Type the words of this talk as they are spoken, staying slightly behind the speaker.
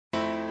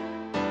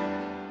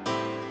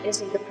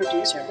Izzy the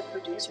producer.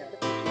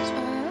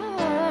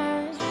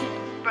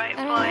 Right,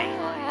 boy.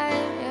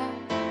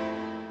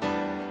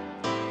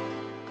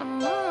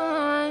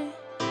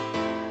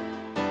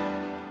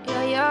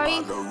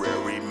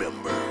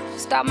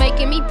 Stop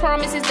making me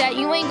promises that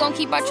you ain't gon'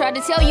 keep. I tried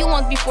to tell you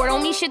once before,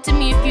 don't mean shit to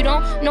me if you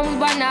don't know me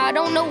by now. I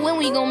don't know when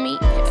we gon' meet.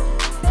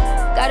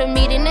 Got a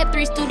meeting at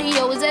 3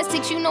 Studio, is at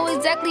 6, you know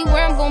exactly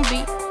where I'm gon'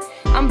 be.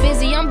 I'm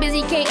busy,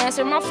 can't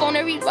answer my phone,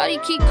 everybody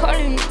keep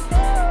calling me.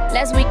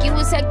 Last week it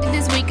was hectic,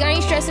 this week I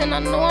ain't stressing, I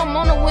know I'm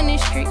on a winning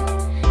streak.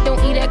 Don't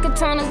eat at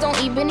Katanas, don't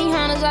eat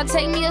Benihanas, I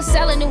take me a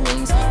salad and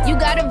wings. You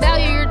gotta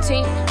value your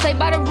team, play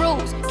by the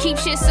rules, keep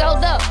shit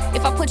sold up.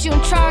 If I put you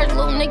in charge,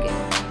 little nigga,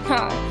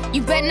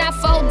 you better not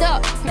fold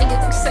up.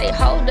 Niggas say,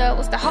 hold up,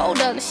 what's the hold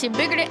up? This shit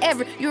bigger than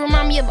ever, you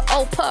remind me of an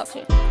old pup.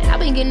 And I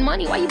been getting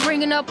money, why you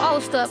bringing up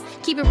old stuff?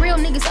 Keep it real,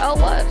 niggas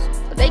owe us,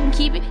 but they can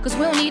keep it, cause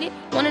we don't need it.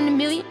 1 in a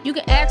million, you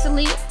can ask and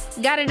leave it.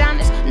 Got it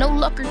honest, no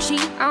luck or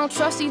cheat. I don't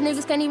trust these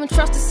niggas, can't even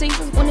trust the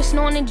seasons. When it's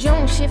snowing in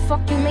June, shit,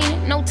 fuck you mean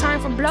it. No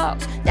time for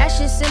blogs, that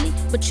shit silly,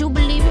 but you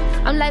believe it.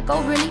 I'm like,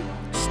 oh really?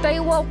 Stay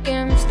woke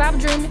and stop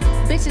dreaming.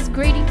 Bitches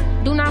greedy,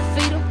 do not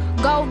feed them.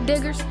 Gold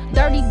diggers,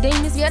 dirty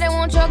demons, yeah, they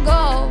want your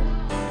gold.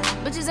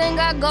 Bitches ain't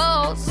got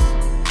goals.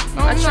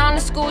 I'm trying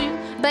to school you,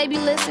 baby,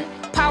 listen.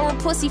 Power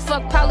pussy,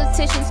 fuck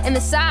politicians. And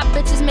the side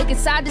bitches making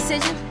side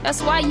decisions.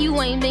 That's why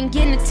you ain't been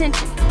getting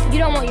attention. You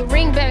don't want your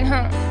ring back,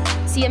 huh?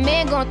 See, a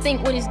man gon'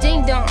 think with his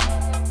ding dong.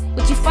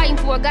 What you fighting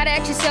for? Gotta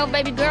ask yourself,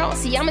 baby girl.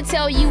 See, I'ma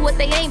tell you what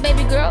they ain't,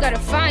 baby girl. Gotta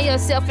find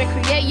yourself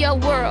and create your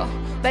world.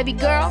 Baby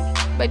girl,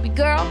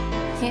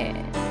 yeah.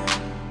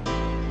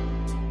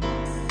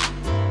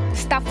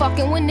 Stop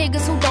fucking with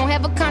niggas who don't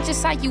have a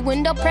conscience. How you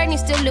end up pregnant,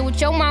 still live with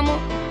your mama.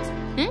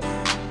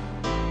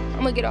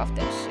 I'ma get off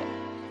that shit.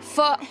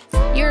 Fuck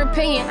your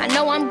opinion, I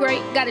know I'm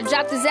great. Gotta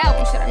drop this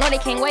album, shit, I know they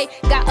can't wait.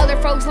 Got other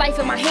folks' life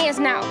in my hands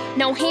now.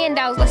 No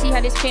handouts, let's see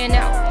how this pan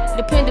out.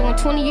 Depending on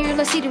 20 years,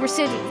 let's see the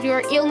residuals. You're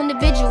an ill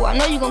individual, I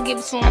know you gon' give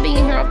it to him. I be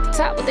in here off the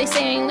top, but they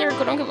say I ain't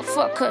lyrical. Don't give a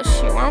fuck, cause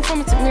shit, where I'm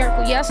from, it's a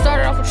miracle. Yeah, I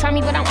started off with try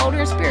me, but I'm older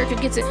and spiritual.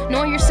 Get to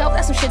knowing yourself,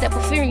 that's some shit that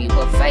put fear in you,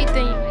 but faith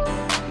in you.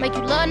 Make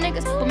you love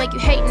niggas, but make you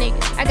hate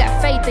niggas. I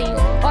got faith in you.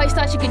 Always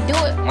thought you could do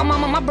it. My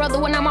mama, my brother,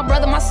 well not my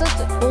brother, my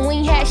sister. When we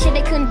ain't had shit,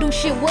 they couldn't do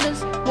shit with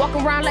us. Walk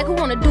around like who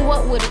wanna do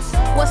what with us?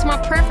 What's my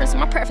preference?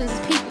 My preference is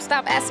people.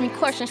 Stop asking me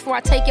questions before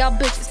I take y'all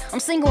bitches. I'm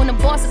single and the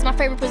boss is my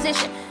favorite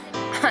position.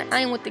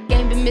 I ain't with the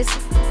game, been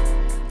missing.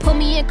 Put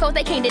me in, coach,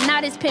 they can't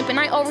deny this pimpin'.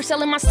 I ain't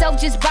overselling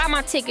myself, just buy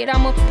my ticket.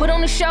 I'ma put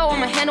on the show,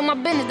 I'ma handle my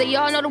business. They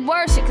all know the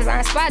word shit, cause I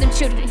inspire them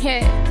children,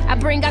 yeah. I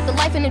bring out the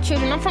life in the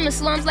children. I'm from the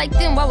slums like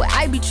them, why would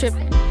I be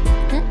tripping?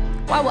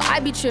 Why would I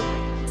be tripping?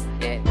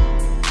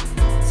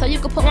 Yeah. So you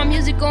can put my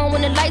music on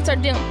when the lights are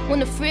dim, when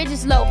the fridge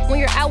is low, when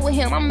you're out with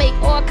him. I make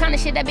all kind of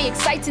shit that be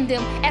exciting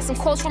them. Add some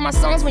quotes from my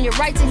songs when you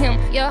write to him.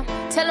 Yeah.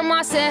 Tell him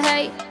I said,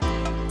 hey,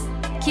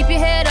 keep your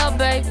head up,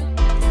 baby.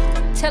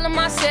 Tell him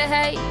I said,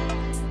 hey,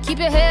 keep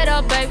your head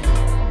up, baby.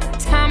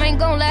 Time ain't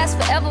gonna last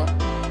forever.